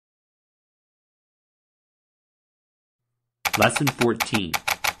Lesson 14,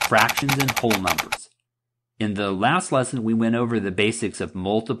 Fractions and Whole Numbers. In the last lesson, we went over the basics of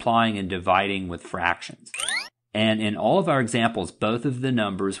multiplying and dividing with fractions. And in all of our examples, both of the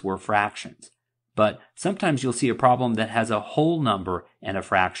numbers were fractions. But sometimes you'll see a problem that has a whole number and a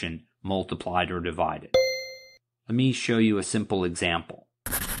fraction multiplied or divided. Let me show you a simple example.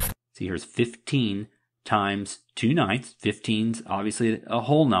 See, here's 15 times 2/9. 15's obviously a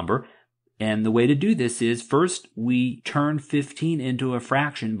whole number. And the way to do this is first we turn 15 into a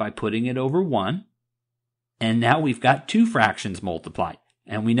fraction by putting it over 1. And now we've got two fractions multiplied.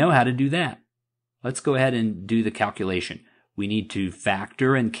 And we know how to do that. Let's go ahead and do the calculation. We need to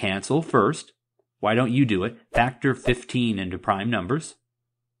factor and cancel first. Why don't you do it? Factor 15 into prime numbers.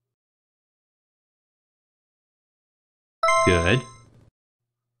 Good.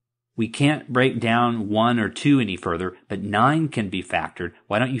 We can't break down 1 or 2 any further, but 9 can be factored.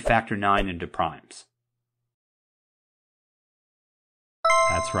 Why don't you factor 9 into primes?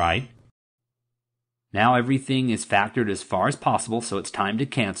 That's right. Now everything is factored as far as possible, so it's time to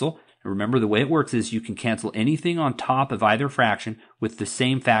cancel. And remember, the way it works is you can cancel anything on top of either fraction with the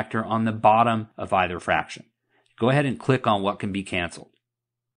same factor on the bottom of either fraction. Go ahead and click on what can be canceled.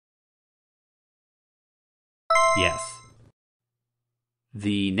 Yes.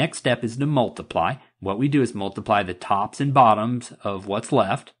 The next step is to multiply. What we do is multiply the tops and bottoms of what's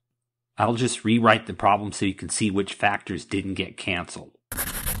left. I'll just rewrite the problem so you can see which factors didn't get canceled.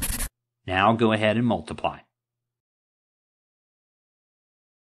 Now go ahead and multiply.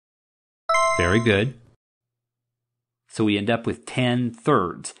 Very good. So we end up with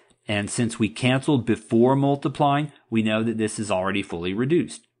 10/3. And since we canceled before multiplying, we know that this is already fully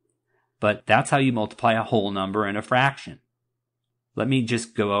reduced. But that's how you multiply a whole number and a fraction. Let me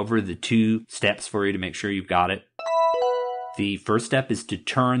just go over the two steps for you to make sure you've got it. The first step is to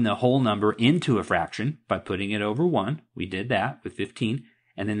turn the whole number into a fraction by putting it over 1. We did that with 15.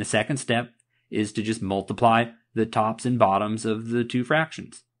 And then the second step is to just multiply the tops and bottoms of the two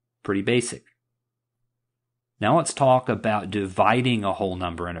fractions. Pretty basic. Now let's talk about dividing a whole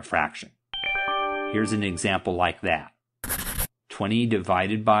number and a fraction. Here's an example like that. 20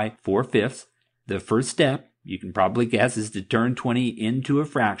 divided by 4/5. The first step, you can probably guess, is to turn 20 into a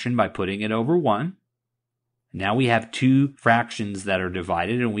fraction by putting it over 1. Now we have two fractions that are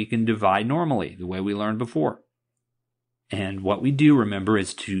divided, and we can divide normally, the way we learned before. And what we do, remember,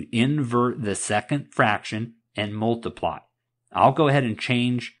 is to invert the second fraction and multiply. I'll go ahead and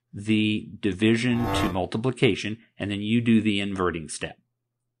change the division to multiplication, and then you do the inverting step.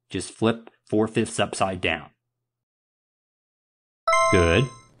 Just flip 4/5 upside down. Good.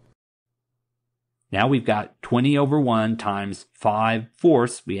 Now we've got 20 over 1 times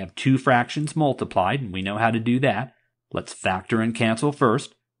 5/4. We have two fractions multiplied, and we know how to do that. Let's factor and cancel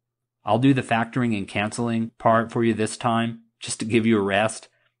first. I'll do the factoring and canceling part for you this time, just to give you a rest.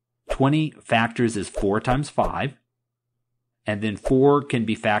 20 factors is 4 times 5. And then 4 can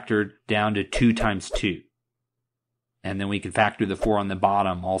be factored down to 2 times 2. And then we can factor the 4 on the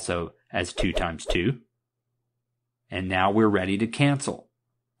bottom also as 2 times 2. And now we're ready to cancel.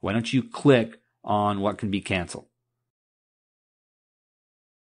 Why don't you click on what can be canceled?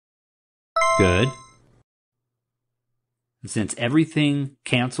 Good. Since everything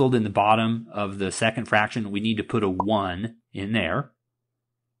canceled in the bottom of the second fraction, we need to put a 1 in there.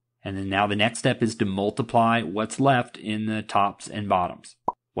 And then now the next step is to multiply what's left in the tops and bottoms.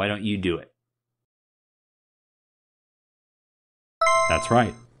 Why don't you do it? That's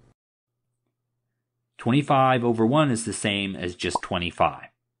right. 25 over 1 is the same as just 25.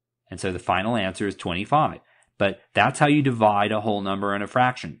 And so the final answer is 25. But that's how you divide a whole number and a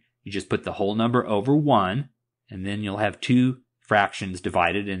fraction. You just put the whole number over 1, and then you'll have two fractions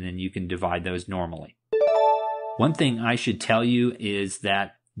divided, and then you can divide those normally. One thing I should tell you is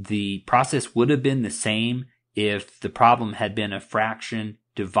that the process would have been the same if the problem had been a fraction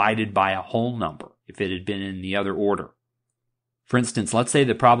divided by a whole number, if it had been in the other order. For instance, let's say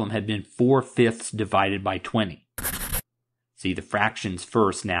the problem had been 4/5 divided by 20. See, the fraction's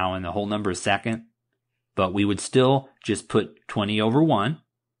first now and the whole number is second. But we would still just put 20 over 1.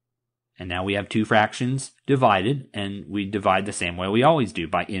 And now we have two fractions divided, and we divide the same way we always do,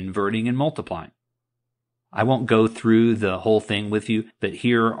 by inverting and multiplying. I won't go through the whole thing with you, but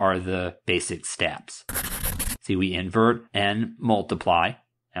here are the basic steps. See, we invert and multiply,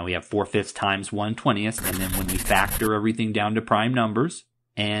 and we have 4/5 times 1/20, and then when we factor everything down to prime numbers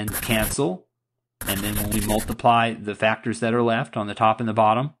and cancel, and then when we multiply the factors that are left on the top and the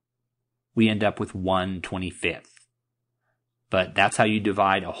bottom, we end up with 1/25. But that's how you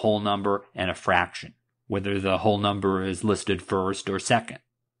divide a whole number and a fraction, whether the whole number is listed first or second.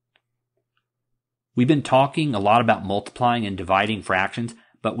 We've been talking a lot about multiplying and dividing fractions,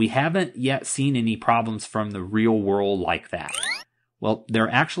 but we haven't yet seen any problems from the real world like that. Well, there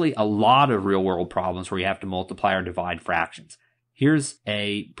are actually a lot of real world problems where you have to multiply or divide fractions. Here's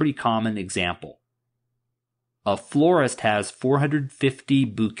a pretty common example. A florist has 450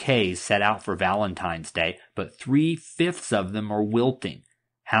 bouquets set out for Valentine's Day, but 3/5 of them are wilting.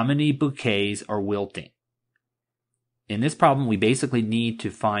 How many bouquets are wilting? In this problem, we basically need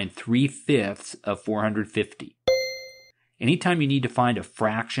to find 3/5 of 450. Anytime you need to find a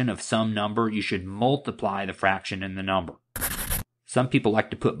fraction of some number, you should multiply the fraction in the number. Some people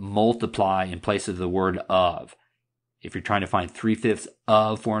like to put multiply in place of the word of. If you're trying to find 3/5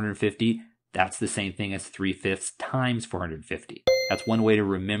 of 450, that's the same thing as 3/5 times 450. That's one way to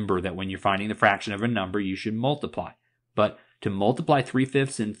remember that when you're finding the fraction of a number, you should multiply. But to multiply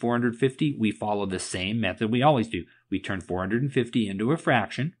 3/5 and 450, we follow the same method we always do. We turn 450 into a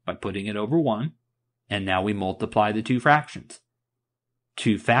fraction by putting it over 1, and now we multiply the two fractions.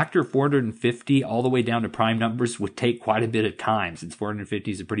 To factor 450 all the way down to prime numbers would take quite a bit of time, since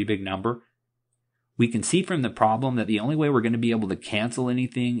 450 is a pretty big number. We can see from the problem that the only way we're going to be able to cancel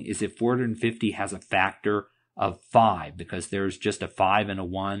anything is if 450 has a factor of 5, because there's just a 5 and a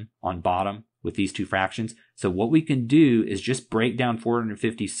 1 on bottom with these two fractions. So what we can do is just break down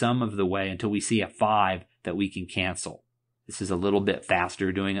 450 some of the way until we see a 5 that we can cancel. This is a little bit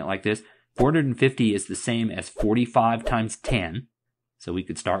faster doing it like this. 450 is the same as 45 times 10. So we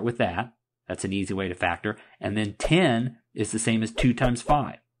could start with that. That's an easy way to factor. And then 10 is the same as 2 times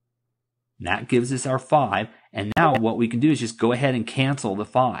 5. And that gives us our 5. And now what we can do is just go ahead and cancel the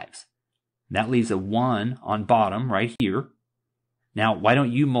 5s. That leaves a 1 on bottom right here. Now, why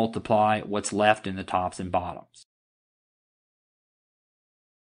don't you multiply what's left in the tops and bottoms?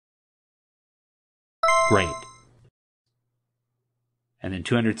 Great. And then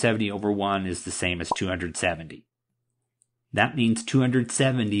 270 over 1 is the same as 270. That means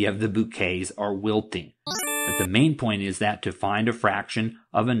 270 of the bouquets are wilting. But the main point is that to find a fraction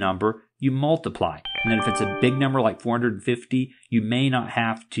of a number, you multiply. And then if it's a big number like 450, you may not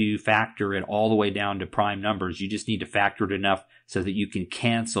have to factor it all the way down to prime numbers. You just need to factor it enough so that you can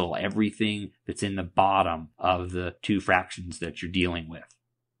cancel everything that's in the bottom of the two fractions that you're dealing with.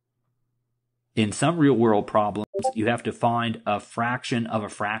 In some real-world problems, you have to find a fraction of a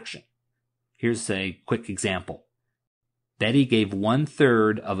fraction. Here's a quick example. Betty gave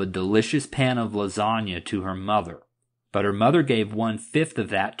 1/3 of a delicious pan of lasagna to her mother, but her mother gave 1/5 of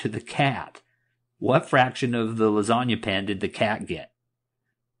that to the cat. What fraction of the lasagna pan did the cat get?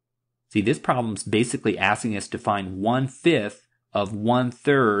 See, this problem's basically asking us to find 1/5 of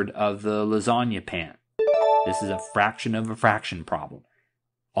 1/3 of the lasagna pan. This is a fraction of a fraction problem.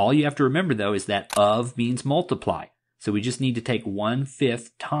 All you have to remember, though, is that of means multiply. So we just need to take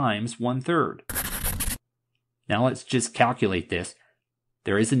 1/5 times 1/3. Now let's just calculate this.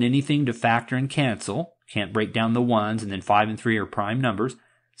 There isn't anything to factor and cancel. Can't break down the 1s, and then 5 and 3 are prime numbers.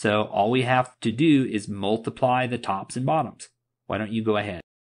 So all we have to do is multiply the tops and bottoms. Why don't you go ahead?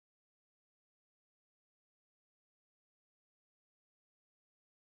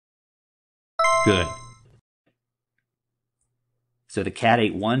 Good. So the cat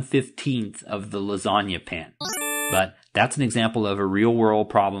ate 1/15 of the lasagna pan. But that's an example of a real-world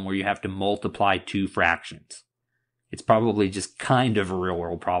problem where you have to multiply two fractions. It's probably just kind of a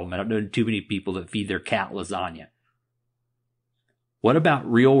real-world problem. I don't know too many people that feed their cat lasagna. What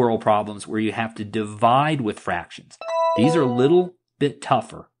about real-world problems where you have to divide with fractions? These are a little bit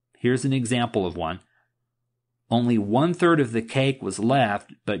tougher. Here's an example of one. Only 1/3 of the cake was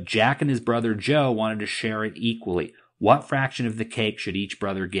left, but Jack and his brother Joe wanted to share it equally. What fraction of the cake should each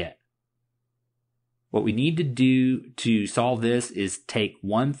brother get? What we need to do to solve this is take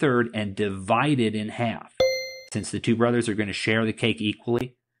 1/3 and divide it in half, since the two brothers are going to share the cake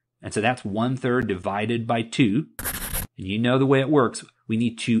equally. And so that's 1/3 divided by 2. And you know the way it works. We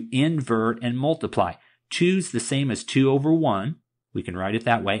need to invert and multiply. 2's the same as 2 over 1. We can write it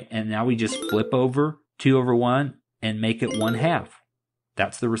that way. And now we just flip over 2 over 1 and make it 1/2.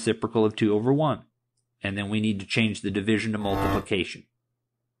 That's the reciprocal of 2 over 1. And then we need to change the division to multiplication.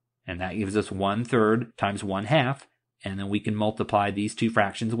 And that gives us 1/3 times 1/2. And then we can multiply these two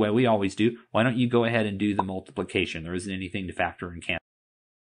fractions the way we always do. Why don't you go ahead and do the multiplication? There isn't anything to factor and cancel.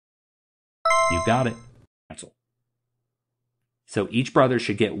 You've got it. Cancel. So each brother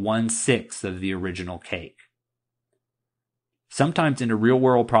should get 1/6 of the original cake. Sometimes in a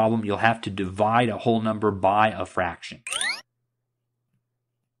real-world problem, you'll have to divide a whole number by a fraction.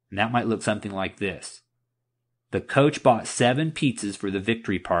 And that might look something like this. The coach bought 7 pizzas for the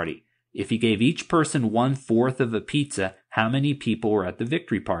victory party. If he gave each person 1/4 of a pizza, how many people were at the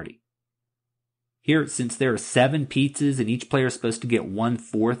victory party? Here, since there are 7 pizzas and each player is supposed to get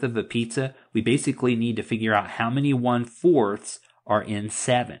 1/4 of a pizza, we basically need to figure out how many 1/4 are in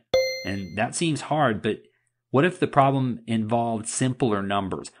 7. And that seems hard, but what if the problem involved simpler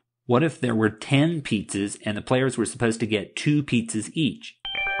numbers? What if there were 10 pizzas and the players were supposed to get 2 pizzas each?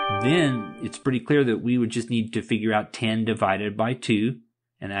 Then it's pretty clear that we would just need to figure out 10 divided by 2,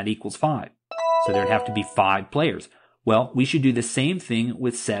 and that equals 5. So there'd have to be 5 players. Well, we should do the same thing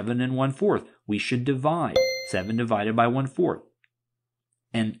with 7 and 1/4. We should divide 7 divided by 1/4.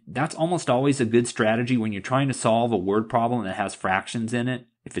 And that's almost always a good strategy when you're trying to solve a word problem that has fractions in it.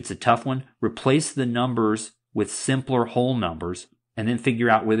 If it's a tough one, replace the numbers with simpler whole numbers, and then figure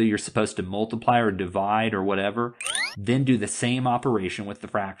out whether you're supposed to multiply or divide or whatever. Then do the same operation with the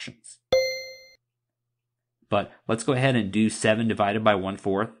fractions. But let's go ahead and do 7 divided by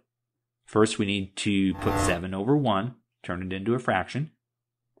 1/4. First, we need to put 7 over 1, turn it into a fraction.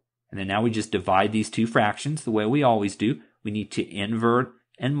 And then now we just divide these two fractions the way we always do. We need to invert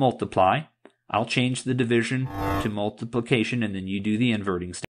and multiply. I'll change the division to multiplication, and then you do the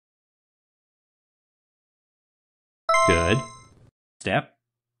inverting step. Good. Step.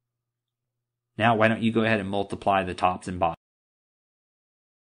 Now, why don't you go ahead and multiply the tops and bottoms?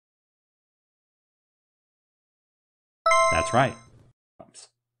 That's right.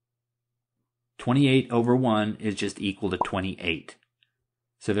 28 over 1 is just equal to 28.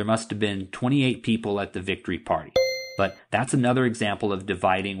 So there must have been 28 people at the victory party. But that's another example of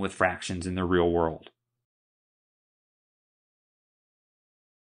dividing with fractions in the real world.